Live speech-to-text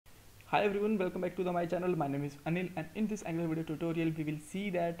Hi everyone, welcome back to my channel. My name is Anil, and in this Angular video tutorial we will see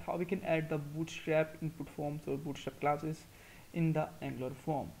that how we can add the Bootstrap input forms or Bootstrap classes in the Angular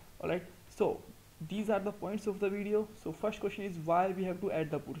form. Alright, so these are the points of the video. So first question is why we have to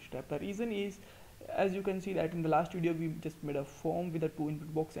add the Bootstrap. The reason is, as you can see that in the last video we just made a form with a 2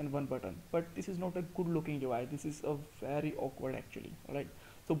 input box and 1 button, but this is not a good looking UI. This is a very awkward actually. Alright,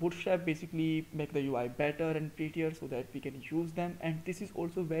 so Bootstrap basically make the UI better and prettier so that we can use them, and this is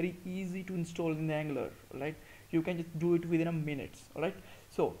also very easy to install in the Angular. Right, you can just do it within a minute. Alright,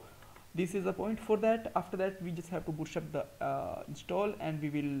 so this is the point for that. After that we just have to bootstrap the install, and we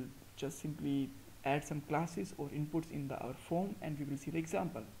will just simply add some classes or inputs in our form, and we will see the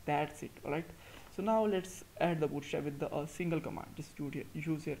example. That's it. Alright, so now let's add the bootstrap with the single command. Just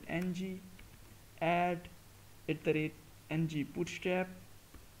use your ng add @ng bootstrap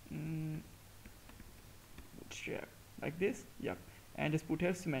bootstrap like this. Yep, and just put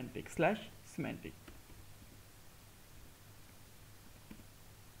here semantic / semantic.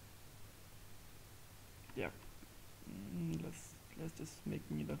 Yep, let's just make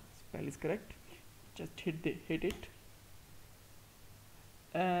me the spell is correct. Just hit it,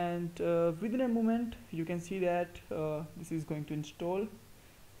 and within a moment you can see that this is going to install.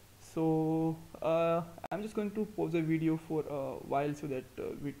 So I'm just going to pause the video for a while so that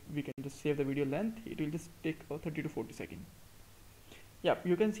we can just save the video length. It will just take 30 to 40 seconds. Yep,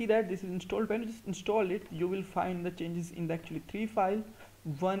 you can see that this is installed. When you just install it, you will find the changes in the actually 3 files.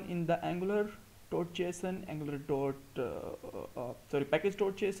 One in the angular.json,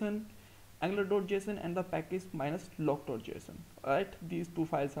 package.json, angular.json, and the package minus log.json. Alright, these 2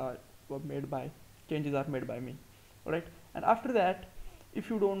 files were made by changes are made by me. Alright, and after that, if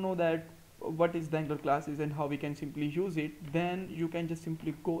you don't know that what is the Angular classes and how we can simply use it, then you can just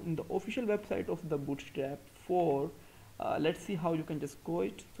simply go in the official website of the Bootstrap 4. Let's see how you can just go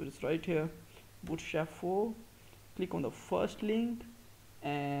it. So just right here, Bootstrap 4, click on the first link,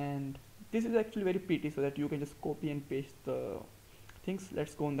 and this is actually very pretty so that you can just copy and paste the things.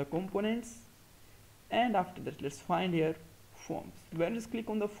 Let's go on the components, and after that let's find here forms. When you just click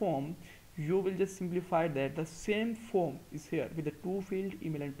on the form, you will just simplify that the same form is here with the 2 field,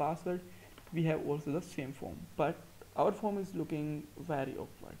 email and password. We have also the same form, but our form is looking very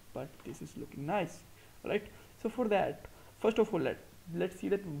awkward, but this is looking nice. Right, so for that, first of all, let's see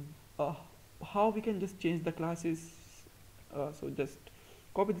that how we can just change the classes. So just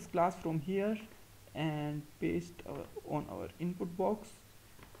copy this class from here and paste on our input box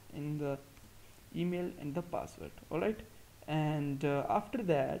in the email and the password. Alright, and after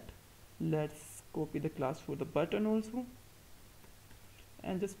that let's copy the class for the button also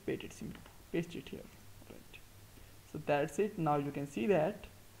and just paste it here. Right, so that's it. Now you can see that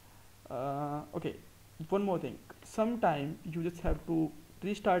okay, one more thing, sometime you just have to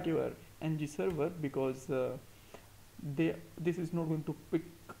restart your ng server because this is not going to pick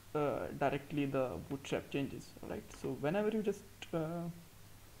directly the bootstrap changes. Right, so whenever you just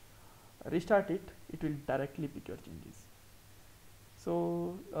restart it, it will directly pick your changes.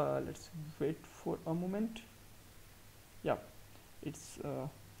 So let's wait for a moment. Yeah, it's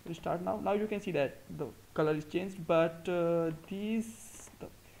restart now. Now you can see that the color is changed, but the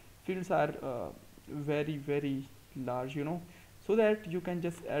fields are very large, so that you can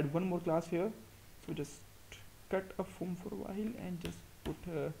just add one more class here. So just cut a form for a while and just put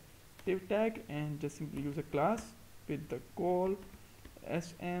a div tag and just simply use a class with the call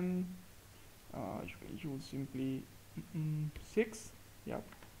sm. You can use simply 6. Yep,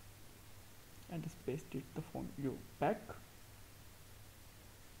 and just paste it the form view back.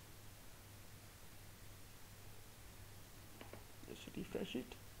 Just refresh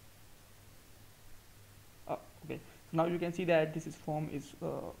it. Okay, so now you can see that this form is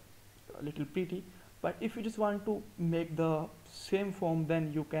a little pretty, but if you just want to make the same form,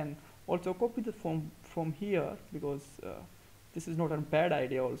 then you can also copy the form from here, because this is not a bad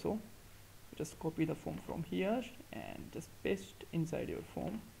idea also. Just copy the form from here and just paste inside your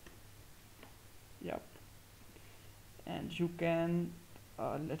form. Yep, and you can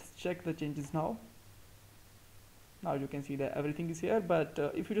let's check the changes now. Now you can see that everything is here, but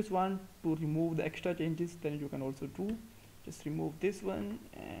if you just want to remove the extra changes, then you can also do, just remove this one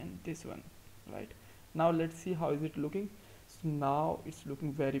and this one. Right, now let's see how is it looking. So now it's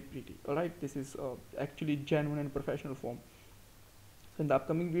looking very pretty. Alright, this is actually genuine and professional form. So in the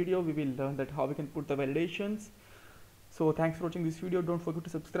upcoming video we will learn that how we can put the validations. So thanks for watching this video. Don't forget to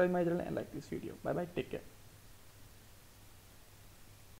subscribe my channel and like this video. Bye bye, take care.